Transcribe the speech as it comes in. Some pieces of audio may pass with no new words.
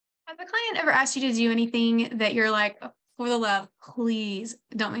Has a client ever asked you to do anything that you're like, "Oh, for the love, please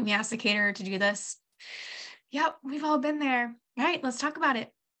don't make me ask the caterer to do this"? Yep, we've all been there. All right, let's talk about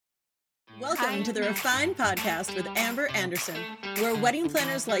it. Welcome Hi. to the Refined Podcast with Amber Anderson, where wedding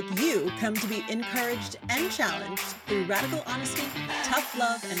planners like you come to be encouraged and challenged through radical honesty, tough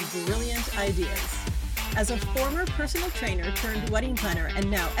love, and brilliant ideas. As a former personal trainer turned wedding planner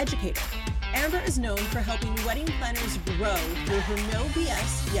and now educator, Amber is known for helping wedding planners grow through her no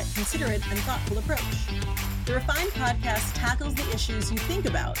BS yet considerate and thoughtful approach. The Refined Podcast tackles the issues you think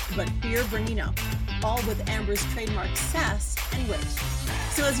about but fear bringing up, all with Amber's trademark sass and wit.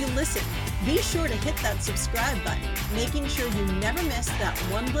 So as you listen, be sure to hit that subscribe button, making sure you never miss that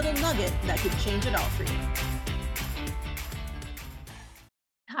one little nugget that could change it all for you.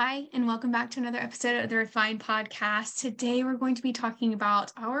 Hi, and welcome back to another episode of the Refined Podcast. Today, we're going to be talking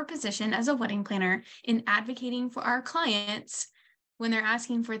about our position as a wedding planner in advocating for our clients when they're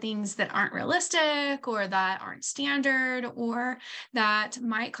asking for things that aren't realistic or that aren't standard or that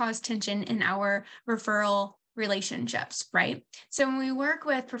might cause tension in our referral relationships, right? So when we work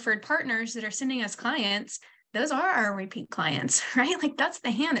with preferred partners that are sending us clients, those are our repeat clients, right? Like that's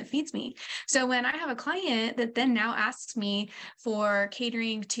the hand that feeds me. So when I have a client that then now asks me for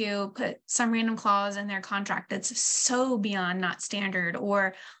catering to put some random clause in their contract that's so beyond not standard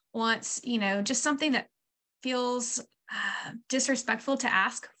or wants, just something that feels disrespectful to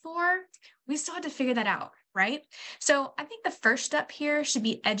ask for, we still have to figure that out, right? So I think the first step here should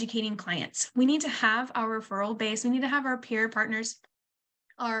be educating clients. We need to have our referral base. We need to have our peer partners,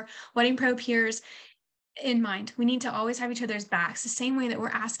 our wedding pro peers in mind. We need to always have each other's backs, the same way that we're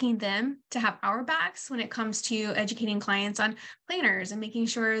asking them to have our backs when it comes to educating clients on planners and making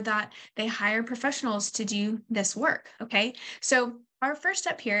sure that they hire professionals to do this work. Okay. So our first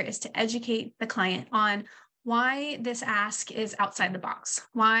step here is to educate the client on why this ask is outside the box,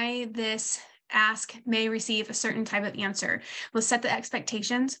 why this ask may receive a certain type of answer. We'll set the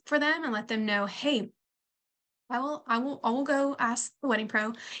expectations for them and let them know, hey, I will go ask the wedding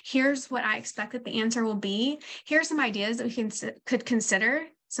pro. Here's what I expect that the answer will be. Here's some ideas that we could consider,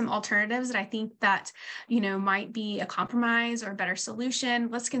 some alternatives that I think that, might be a compromise or a better solution.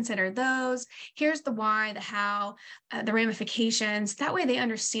 Let's consider those. Here's the why, the how, the ramifications. That way they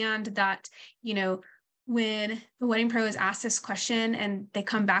understand that, when the wedding pro is asked this question and they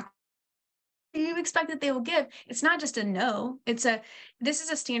come back, you expect that they will give, it's not just a no, this is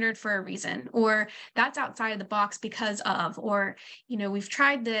a standard for a reason, or that's outside of the box because of, or we've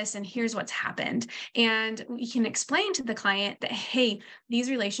tried this and here's what's happened. And we can explain to the client that, hey, these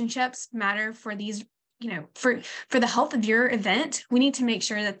relationships matter for these, for the health of your event. We need to make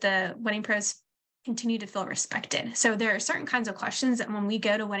sure that the wedding pros continue to feel respected. So there are certain kinds of questions that when we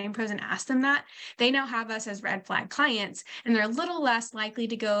go to wedding pros and ask them that, they now have us as red flag clients, and they're a little less likely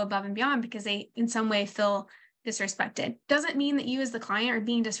to go above and beyond because they in some way feel disrespected. Doesn't mean that you as the client are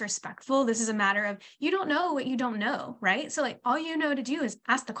being disrespectful. This is a matter of you don't know what you don't know, right? So like all you know to do is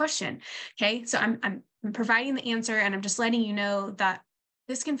ask the question. Okay. So I'm providing the answer, and I'm just letting you know that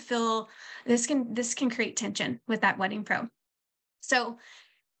this can create tension with that wedding pro. So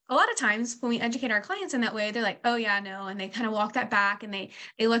a lot of times when we educate our clients in that way, they're like, oh yeah, no. And they kind of walk that back and they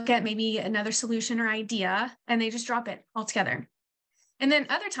look at maybe another solution or idea and they just drop it altogether. And then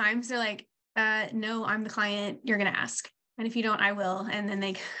other times they're like, no, I'm the client, you're going to ask. And if you don't, I will. And then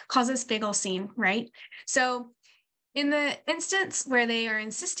they cause this big old scene, right? So in the instance where they are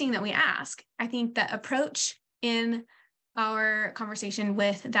insisting that we ask, I think the approach in our conversation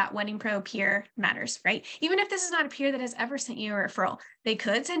with that wedding pro peer matters, right? Even if this is not a peer that has ever sent you a referral, they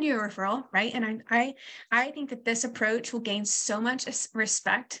could send you a referral, right? And I think that this approach will gain so much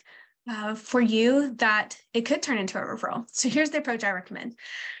respect for you that it could turn into a referral. So here's the approach I recommend.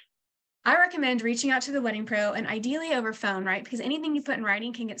 I recommend reaching out to the wedding pro, and ideally over phone, right? Because anything you put in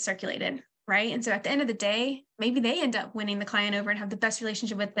writing can get circulated, right? And so at the end of the day, maybe they end up winning the client over and have the best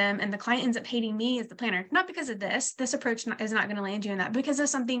relationship with them. And the client ends up hating me as the planner, not because of this approach is not going to land you in that because of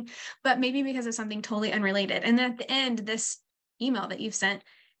something, but maybe because of something totally unrelated. And then at the end, this email that you've sent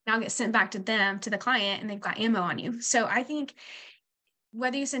now gets sent back to them, to the client, and they've got ammo on you. So I think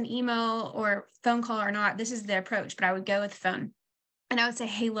whether you send email or phone call or not, this is the approach, but I would go with phone. And I would say,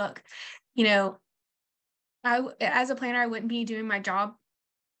 hey, look, as a planner, I wouldn't be doing my job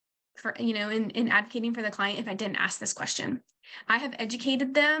for, in advocating for the client if I didn't ask this question. I have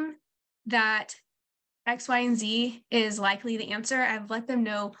educated them that X, Y, and Z is likely the answer. I've let them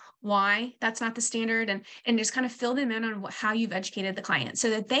know why that's not the standard and just kind of fill them in on how you've educated the client so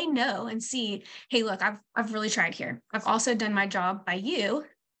that they know and see, hey, look, I've really tried here. I've also done my job by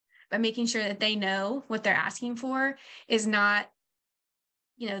making sure that they know what they're asking for is not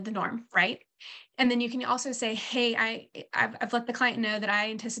the norm, right? And then you can also say, hey, I've let the client know that I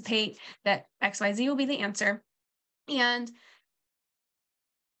anticipate that XYZ will be the answer.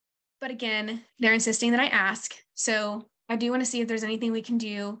 But again, they're insisting that I ask. So I do want to see if there's anything we can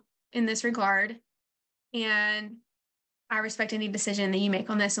do in this regard. And I respect any decision that you make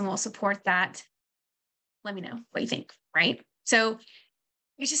on this and we'll support that. Let me know what you think, right? So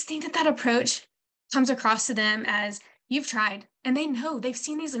I just think that approach comes across to them as you've tried, and they know, they've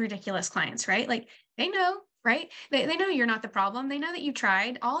seen these ridiculous clients, right? Like they know, right? They know you're not the problem. They know that you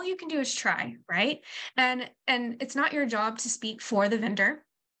tried. All you can do is try, right? And it's not your job to speak for the vendor,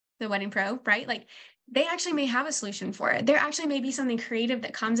 the wedding pro, right? Like they actually may have a solution for it. There actually may be something creative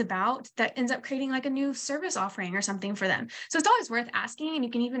that comes about that ends up creating like a new service offering or something for them. So it's always worth asking. And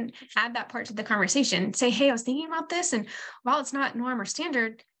you can even add that part to the conversation. Say, hey, I was thinking about this. And while it's not norm or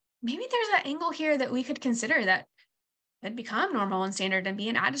standard, maybe there's an angle here that we could consider that could become normal and standard and be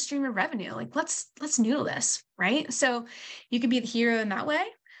an added stream of revenue. Like let's noodle this, right? So you could be the hero in that way.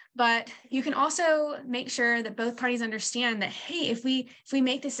 But you can also make sure that both parties understand that, hey, if we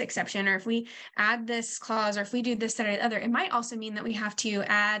make this exception, or if we add this clause, or if we do this, that, or the other, it might also mean that we have to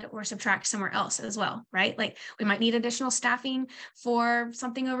add or subtract somewhere else as well, right? Like we might need additional staffing for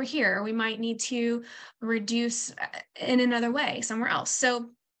something over here, or we might need to reduce in another way somewhere else. So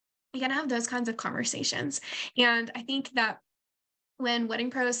you got to have those kinds of conversations. And I think that when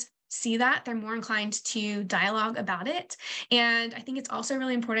wedding pros see that, they're more inclined to dialogue about it. And I think it's also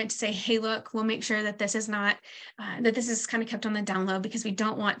really important to say, hey, look, we'll make sure that this is not, that this is kind of kept on the down low, because we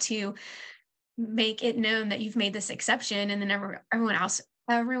don't want to make it known that you've made this exception and then everyone else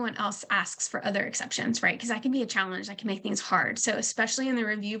asks for other exceptions, right? Because that can be a challenge. That can make things hard. So especially in the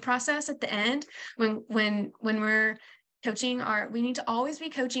review process at the end, when we're coaching we need to always be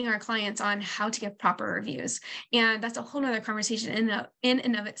coaching our clients on how to give proper reviews. And that's a whole nother conversation in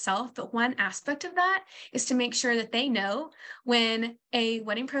and of itself. But one aspect of that is to make sure that they know when a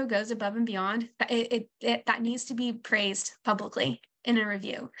wedding pro goes above and beyond, that that needs to be praised publicly in a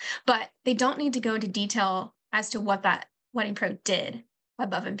review. But they don't need to go into detail as to what that wedding pro did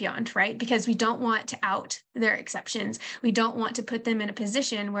above and beyond, right? Because we don't want to out their exceptions. We don't want to put them in a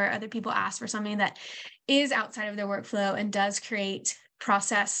position where other people ask for something that is outside of their workflow and does create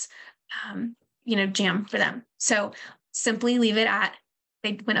process, jam for them. So simply leave it at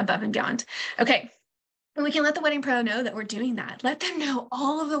they went above and beyond. Okay. And we can let the wedding pro know that we're doing that. Let them know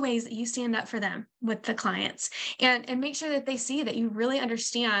all of the ways that you stand up for them with the clients, and make sure that they see that you really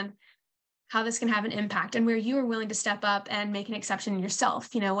understand how this can have an impact and where you are willing to step up and make an exception yourself.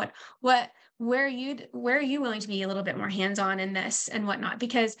 Where are you willing to be a little bit more hands-on in this and whatnot?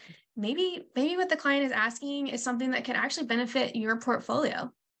 Because maybe what the client is asking is something that could actually benefit your portfolio.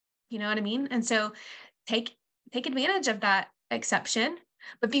 You know what I mean? And so take advantage of that exception,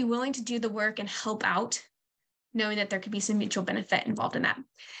 but be willing to do the work and help out, knowing that there could be some mutual benefit involved in that.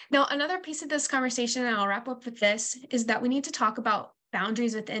 Now, another piece of this conversation, and I'll wrap up with this, is that we need to talk about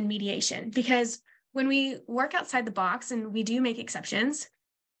boundaries within mediation, because when we work outside the box and we do make exceptions,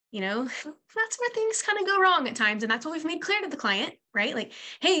 that's where things kind of go wrong at times. And that's what we've made clear to the client, right? Like,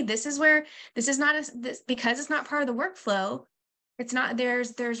 hey, this is not because it's not part of the workflow. It's not,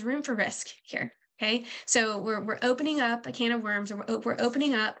 there's room for risk here. Okay. So we're opening up a can of worms, or we're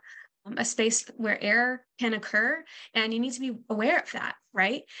opening up a space where error can occur, and you need to be aware of that,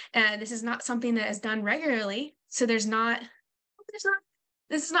 right? And this is not something that is done regularly. So this is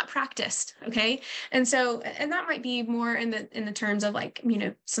not practiced. Okay. And that might be more in the terms of like,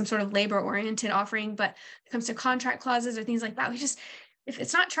 some sort of labor oriented offering, but when it comes to contract clauses or things like that, if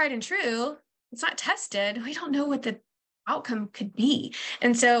it's not tried and true, it's not tested, we don't know what the outcome could be.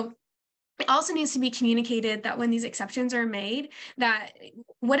 And so it also needs to be communicated that when these exceptions are made, that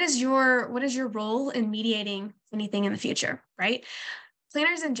what is your role in mediating anything in the future, right?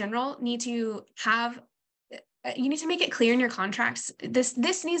 Planners in general need to you need to make it clear in your contracts.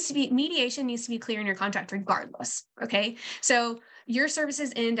 Mediation needs to be clear in your contract regardless. Okay. So your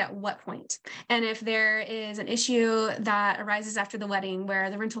services end at what point? And if there is an issue that arises after the wedding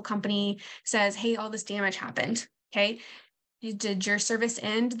where the rental company says, hey, all this damage happened. Okay. Did your service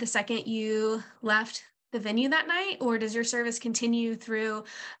end the second you left the venue that night, or does your service continue through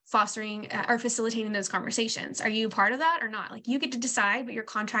fostering or facilitating those conversations? Are you part of that or not? Like, you get to decide, but your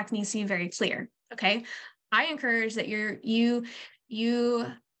contract needs to be very clear. Okay. I encourage that you be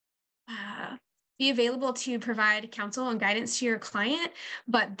available to provide counsel and guidance to your client,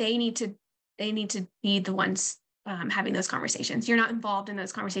 but they need to be the ones having those conversations. You're not involved in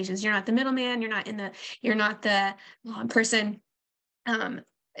those conversations. You're not the middleman. You're not the person.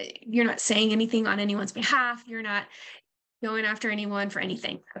 You're not saying anything on anyone's behalf. going after anyone for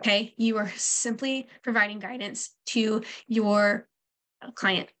anything. Okay. You are simply providing guidance to your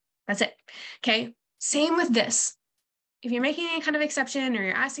client. That's it. Okay. Same with this. If you're making any kind of exception or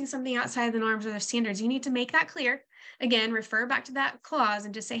you're asking something outside the norms or the standards, you need to make that clear. Again, refer back to that clause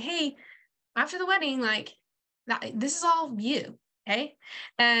and just say, hey, after the wedding, like this is all you. Okay.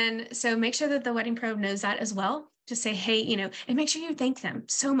 And so make sure that the wedding pro knows that as well. Just say, hey, and make sure you thank them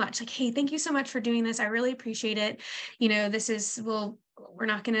so much. Like, hey, thank you so much for doing this. I really appreciate it. We're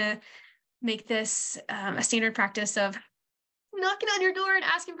not going to make this a standard practice of knocking on your door and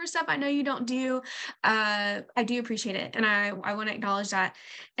asking for stuff I know you don't do. I do appreciate it. And I want to acknowledge that.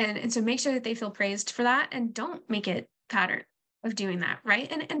 And so make sure that they feel praised for that and don't make it pattern of doing that.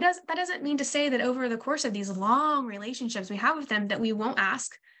 Right. And that doesn't mean to say that over the course of these long relationships we have with them that we won't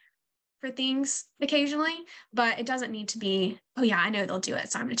ask for things occasionally, but it doesn't need to be, oh yeah, I know they'll do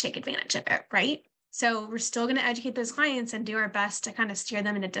it, so I'm going to take advantage of it. Right. So we're still going to educate those clients and do our best to kind of steer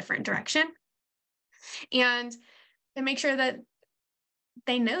them in a different direction and make sure that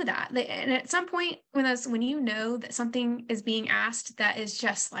they know that. And at some point when you know that something is being asked that is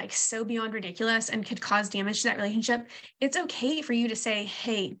just like so beyond ridiculous and could cause damage to that relationship, it's okay for you to say,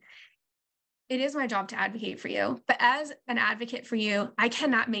 hey, it is my job to advocate for you. But as an advocate for you, I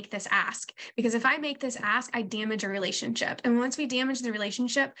cannot make this ask, because if I make this ask, I damage a relationship. And once we damage the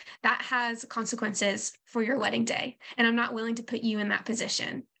relationship, that has consequences for your wedding day. And I'm not willing to put you in that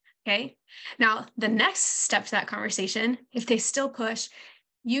position. Okay. Now, the next step to that conversation, if they still push,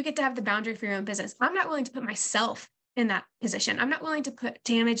 you get to have the boundary for your own business. I'm not willing to put myself in that position. I'm not willing to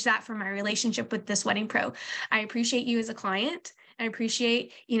damage that for my relationship with this wedding pro. I appreciate you as a client. I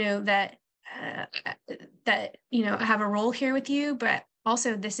appreciate, that I have a role here with you, but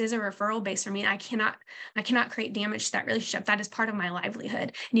also this is a referral base for me. I cannot create damage to that relationship. That is part of my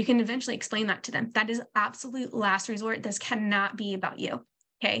livelihood. And you can eventually explain that to them. That is absolute last resort. This cannot be about you.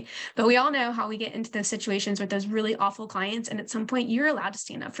 Okay. But we all know how we get into those situations with those really awful clients. And at some point you're allowed to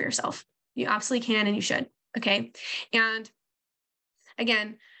stand up for yourself. You absolutely can, and you should. Okay. And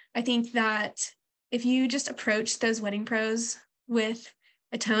again, I think that if you just approach those wedding pros with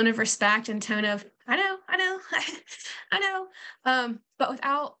a tone of respect and tone of, I know, but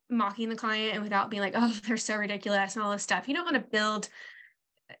without mocking the client and without being like, oh, they're so ridiculous and all this stuff, you don't want to build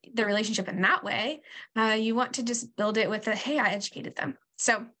the relationship in that way. You want to just build it with hey, I educated them.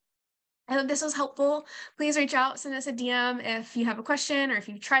 So I hope this was helpful. Please reach out, send us a DM if you have a question or if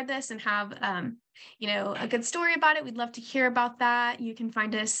you've tried this and have, a good story about it. We'd love to hear about that. You can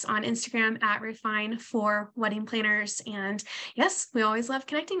find us on Instagram at Refine for Wedding Planners. And yes, we always love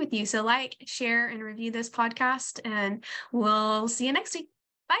connecting with you. So like, share, and review this podcast, and we'll see you next week.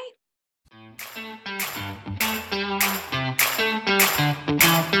 Bye.